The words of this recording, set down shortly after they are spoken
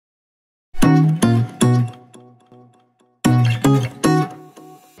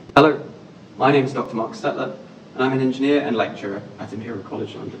My name is Dr. Marc Stettler, and I'm an engineer and lecturer at Imperial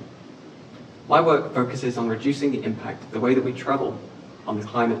College, London. My work focuses on reducing the impact of the way that we travel on the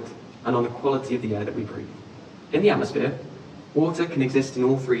climate and on the quality of the air that we breathe. In the atmosphere, water can exist in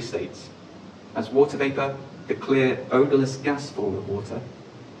all three states: as water vapour, the clear, odourless gas form of water;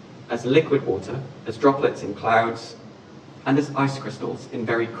 as liquid water, as droplets in clouds; and as ice crystals in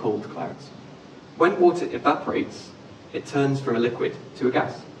very cold clouds. When water evaporates, it turns from a liquid to a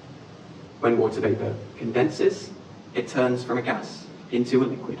gas. When water vapour condenses, it turns from a gas into a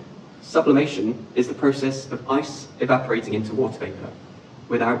liquid. Sublimation is the process of ice evaporating into water vapour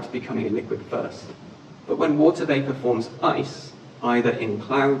without becoming a liquid first. But when water vapour forms ice, either in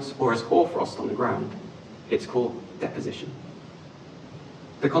clouds or as hoarfrost on the ground, it's called deposition.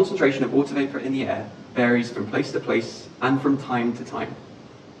 The concentration of water vapour in the air varies from place to place and from time to time.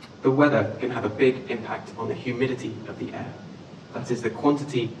 The weather can have a big impact on the humidity of the air. That is the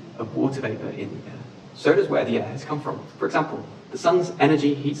quantity of water vapour in the air. So does where the air has come from. For example, the sun's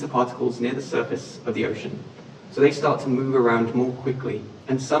energy heats the particles near the surface of the ocean, so they start to move around more quickly,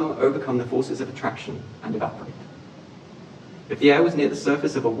 and some overcome the forces of attraction and evaporate. If the air was near the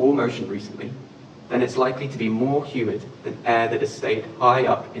surface of a warm ocean recently, then it's likely to be more humid than air that has stayed high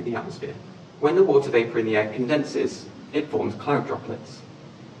up in the atmosphere. When the water vapour in the air condenses, it forms cloud droplets.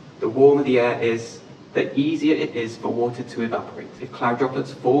 The warmer the air is, the easier it is for water to evaporate. If cloud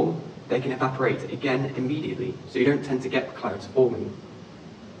droplets form, they can evaporate again immediately, so you don't tend to get clouds forming.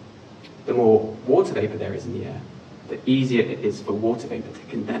 The more water vapour there is in the air, the easier it is for water vapour to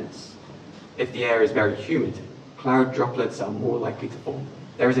condense. If the air is very humid, cloud droplets are more likely to form.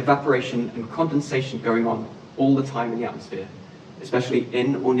 There is evaporation and condensation going on all the time in the atmosphere, especially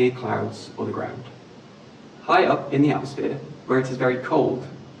in or near clouds or the ground. High up in the atmosphere, where it is very cold,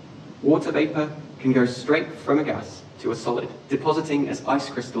 water vapour can go straight from a gas to a solid, depositing as ice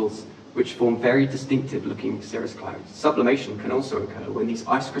crystals which form very distinctive looking cirrus clouds. Sublimation can also occur when these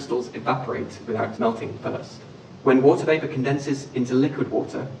ice crystals evaporate without melting first. When water vapour condenses into liquid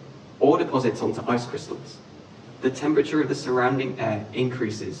water or deposits onto ice crystals, the temperature of the surrounding air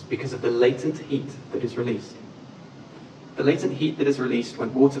increases because of the latent heat that is released. The latent heat that is released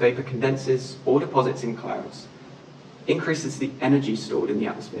when water vapour condenses or deposits in clouds increases the energy stored in the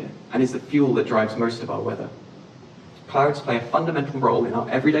atmosphere and is the fuel that drives most of our weather. Clouds play a fundamental role in our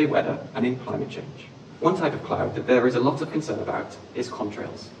everyday weather and in climate change. One type of cloud that there is a lot of concern about is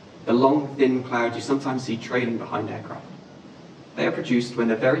contrails, the long, thin clouds you sometimes see trailing behind aircraft. They are produced when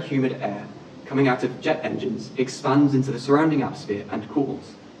the very humid air coming out of jet engines expands into the surrounding atmosphere and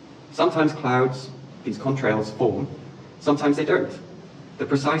cools. Sometimes clouds, these contrails, form, sometimes they don't. The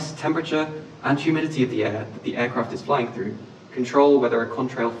precise temperature and humidity of the air that the aircraft is flying through control whether a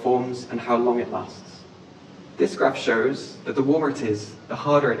contrail forms and how long it lasts. This graph shows that the warmer it is, the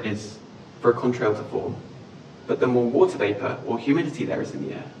harder it is for a contrail to form. But the more water vapour or humidity there is in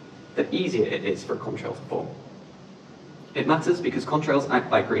the air, the easier it is for a contrail to form. It matters because contrails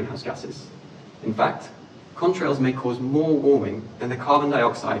act like greenhouse gases. In fact, contrails may cause more warming than the carbon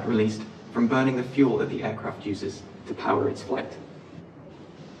dioxide released from burning the fuel that the aircraft uses to power its flight.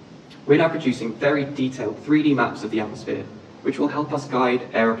 We're now producing very detailed 3D maps of the atmosphere, which will help us guide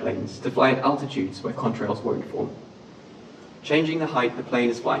aeroplanes to fly at altitudes where contrails won't form. Changing the height the plane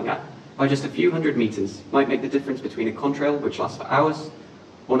is flying at by just a few hundred meters might make the difference between a contrail which lasts for hours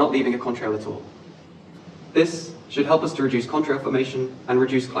or not leaving a contrail at all. This should help us to reduce contrail formation and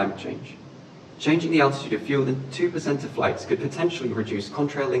reduce climate change. Changing the altitude of fewer than 2% of flights could potentially reduce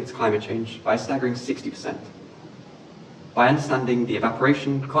contrail-linked climate change by a staggering 60%. By understanding the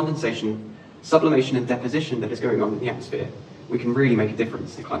evaporation, condensation, sublimation and deposition that is going on in the atmosphere, we can really make a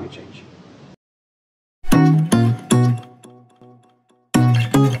difference to climate change.